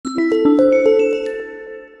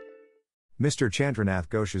Mr. Chandranath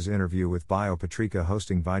Ghosh's interview with Patrika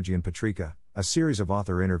hosting Vigyan Patrika, a series of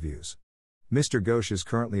author interviews. Mr. Ghosh is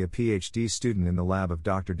currently a PhD student in the lab of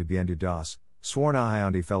Dr. Dibyendu Das, Swarna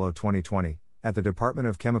Hyandi Fellow 2020, at the Department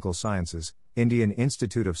of Chemical Sciences, Indian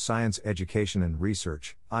Institute of Science Education and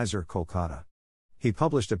Research, ISER, Kolkata. He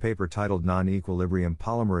published a paper titled Non-Equilibrium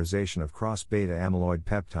Polymerization of Cross-Beta Amyloid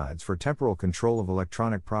Peptides for Temporal Control of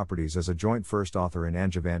Electronic Properties as a joint first author in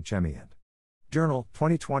Adjuvant Chemie and Journal,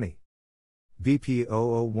 2020. BP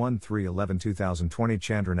 001311 2020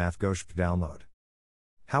 Chandranath Ghosh download.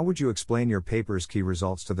 How would you explain your paper's key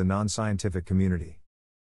results to the non-scientific community?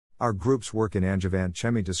 Our group's work in Adjuvant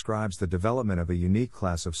Chemie describes the development of a unique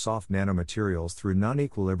class of soft nanomaterials through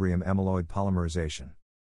non-equilibrium amyloid polymerization.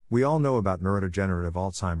 We all know about neurodegenerative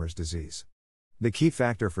Alzheimer's disease. The key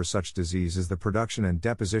factor for such disease is the production and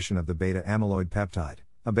deposition of the beta amyloid peptide,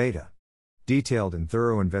 a beta. Detailed and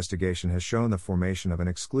thorough investigation has shown the formation of an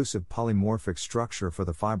exclusive polymorphic structure for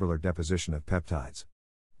the fibrillar deposition of peptides.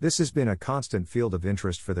 This has been a constant field of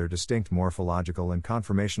interest for their distinct morphological and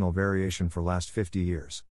conformational variation for last 50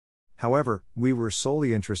 years. However, we were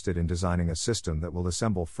solely interested in designing a system that will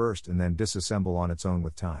assemble first and then disassemble on its own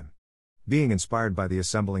with time. Being inspired by the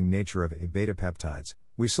assembling nature of A-beta peptides,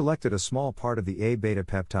 we selected a small part of the A-beta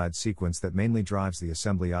peptide sequence that mainly drives the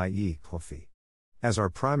assembly, i.e., clophy. As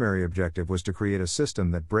our primary objective was to create a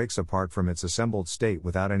system that breaks apart from its assembled state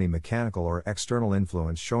without any mechanical or external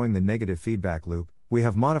influence showing the negative feedback loop, we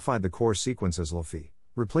have modified the core sequence as LFI,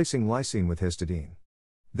 replacing lysine with histidine.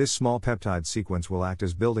 This small peptide sequence will act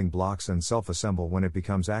as building blocks and self-assemble when it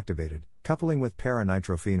becomes activated, coupling with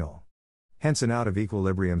para-nitrophenol. Hence an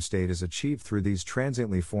out-of-equilibrium state is achieved through these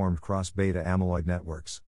transiently formed cross-beta amyloid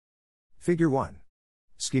networks. Figure 1.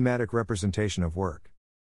 Schematic representation of work.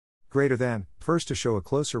 Greater than, first to show a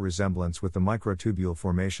closer resemblance with the microtubule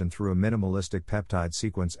formation through a minimalistic peptide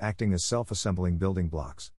sequence acting as self-assembling building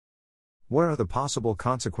blocks. What are the possible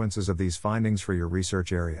consequences of these findings for your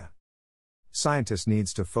research area? Scientists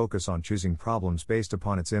needs to focus on choosing problems based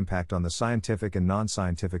upon its impact on the scientific and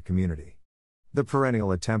non-scientific community. The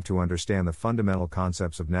perennial attempt to understand the fundamental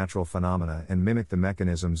concepts of natural phenomena and mimic the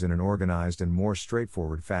mechanisms in an organized and more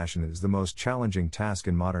straightforward fashion is the most challenging task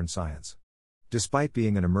in modern science. Despite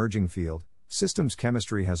being an emerging field, systems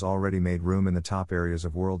chemistry has already made room in the top areas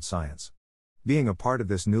of world science. Being a part of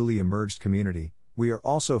this newly emerged community, we are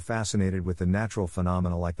also fascinated with the natural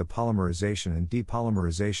phenomena like the polymerization and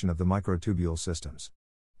depolymerization of the microtubule systems.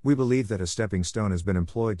 We believe that a stepping stone has been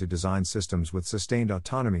employed to design systems with sustained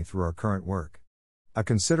autonomy through our current work. A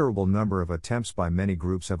considerable number of attempts by many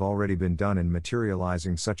groups have already been done in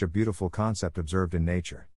materializing such a beautiful concept observed in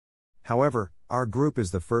nature. However, our group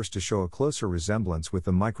is the first to show a closer resemblance with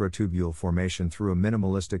the microtubule formation through a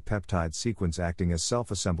minimalistic peptide sequence acting as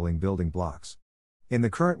self-assembling building blocks. In the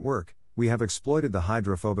current work, we have exploited the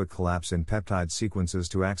hydrophobic collapse in peptide sequences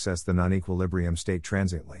to access the non-equilibrium state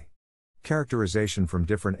transiently. Characterization from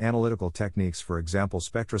different analytical techniques, for example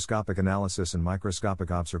spectroscopic analysis and microscopic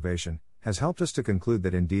observation, has helped us to conclude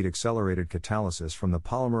that indeed accelerated catalysis from the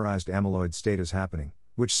polymerized amyloid state is happening,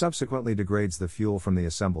 which subsequently degrades the fuel from the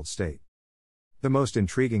assembled state. The most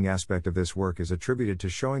intriguing aspect of this work is attributed to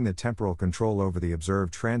showing the temporal control over the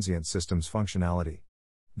observed transient system's functionality.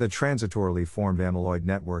 The transitorily formed amyloid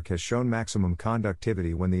network has shown maximum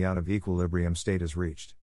conductivity when the out-of-equilibrium state is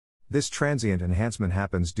reached. This transient enhancement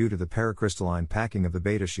happens due to the paracrystalline packing of the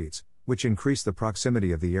beta sheets, which increase the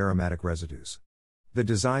proximity of the aromatic residues. The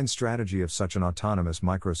design strategy of such an autonomous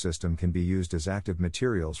microsystem can be used as active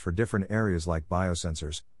materials for different areas like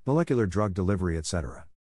biosensors, molecular drug delivery, etc.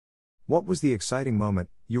 What was the exciting moment,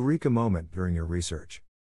 eureka moment, during your research?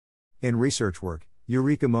 In research work,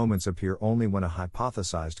 eureka moments appear only when a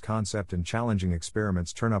hypothesized concept and challenging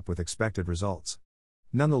experiments turn up with expected results.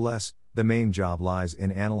 Nonetheless, the main job lies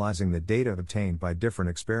in analyzing the data obtained by different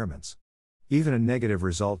experiments. Even a negative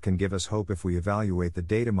result can give us hope if we evaluate the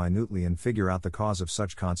data minutely and figure out the cause of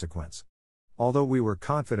such consequence. Although we were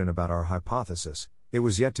confident about our hypothesis, it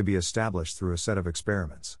was yet to be established through a set of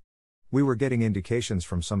experiments. We were getting indications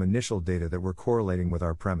from some initial data that were correlating with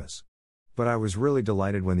our premise. But I was really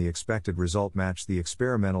delighted when the expected result matched the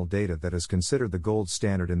experimental data that is considered the gold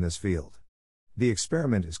standard in this field. The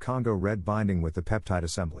experiment is Congo red binding with the peptide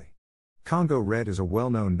assembly. Congo red is a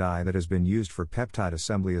well-known dye that has been used for peptide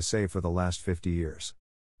assembly assay for the last 50 years.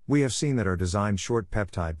 We have seen that our designed short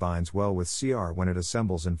peptide binds well with CR when it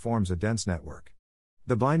assembles and forms a dense network.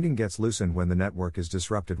 The binding gets loosened when the network is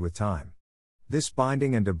disrupted with time. This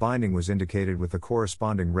binding and debinding was indicated with the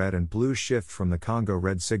corresponding red and blue shift from the Congo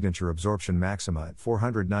red signature absorption maxima at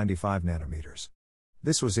 495 nanometers.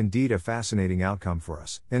 This was indeed a fascinating outcome for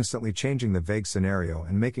us, instantly changing the vague scenario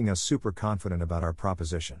and making us super confident about our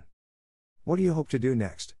proposition. What do you hope to do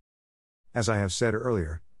next? As I have said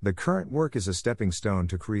earlier, the current work is a stepping stone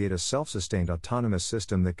to create a self-sustained autonomous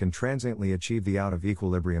system that can transiently achieve the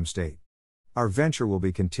out-of-equilibrium state. Our venture will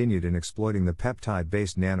be continued in exploiting the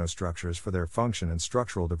peptide-based nanostructures for their function and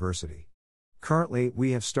structural diversity. Currently,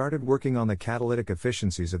 we have started working on the catalytic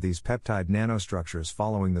efficiencies of these peptide nanostructures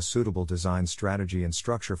following the suitable design strategy and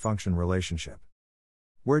structure-function relationship.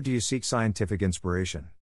 Where do you seek scientific inspiration?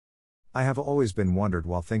 I have always been wondered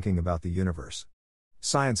while thinking about the universe.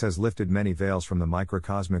 Science has lifted many veils from the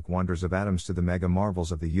microcosmic wonders of atoms to the mega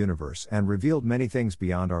marvels of the universe and revealed many things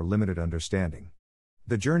beyond our limited understanding.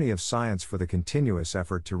 The journey of science for the continuous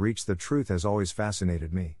effort to reach the truth has always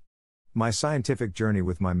fascinated me. My scientific journey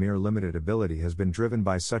with my mere limited ability has been driven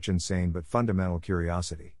by such insane but fundamental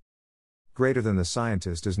curiosity. Greater than the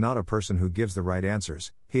scientist is not a person who gives the right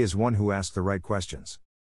answers, he is one who asks the right questions.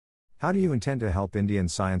 How do you intend to help Indian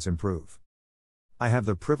science improve? I have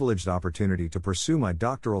the privileged opportunity to pursue my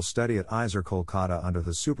doctoral study at IISER Kolkata under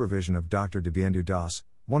the supervision of Dr. Dibyendu Das,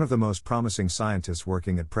 one of the most promising scientists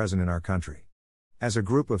working at present in our country. As a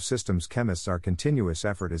group of systems chemists, our continuous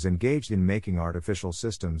effort is engaged in making artificial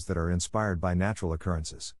systems that are inspired by natural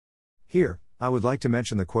occurrences. Here, I would like to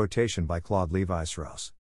mention the quotation by Claude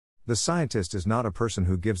Lévi-Strauss. The scientist is not a person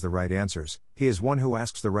who gives the right answers, he is one who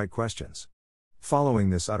asks the right questions.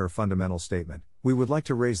 Following this utter fundamental statement, we would like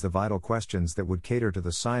to raise the vital questions that would cater to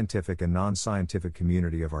the scientific and non-scientific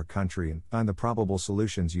community of our country and find the probable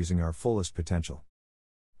solutions using our fullest potential.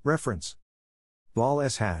 Reference: Ball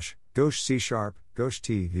S#, Ghosh C#, Ghosh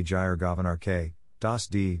T. Vijayaraghavan RK, DAS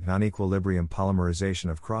D. Non-equilibrium polymerization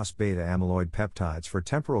of cross-beta amyloid peptides for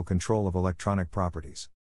temporal control of electronic properties.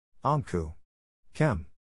 OMCU. Chem.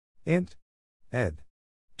 Int. Ed.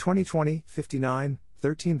 2020, 59,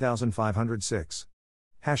 13506.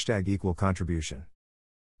 #= contribution.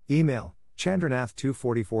 Email,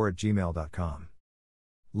 chandranath244@gmail.com.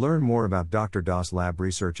 Learn more about Dr. Das lab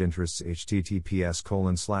research interests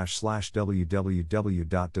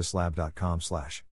https://www.daslab.com/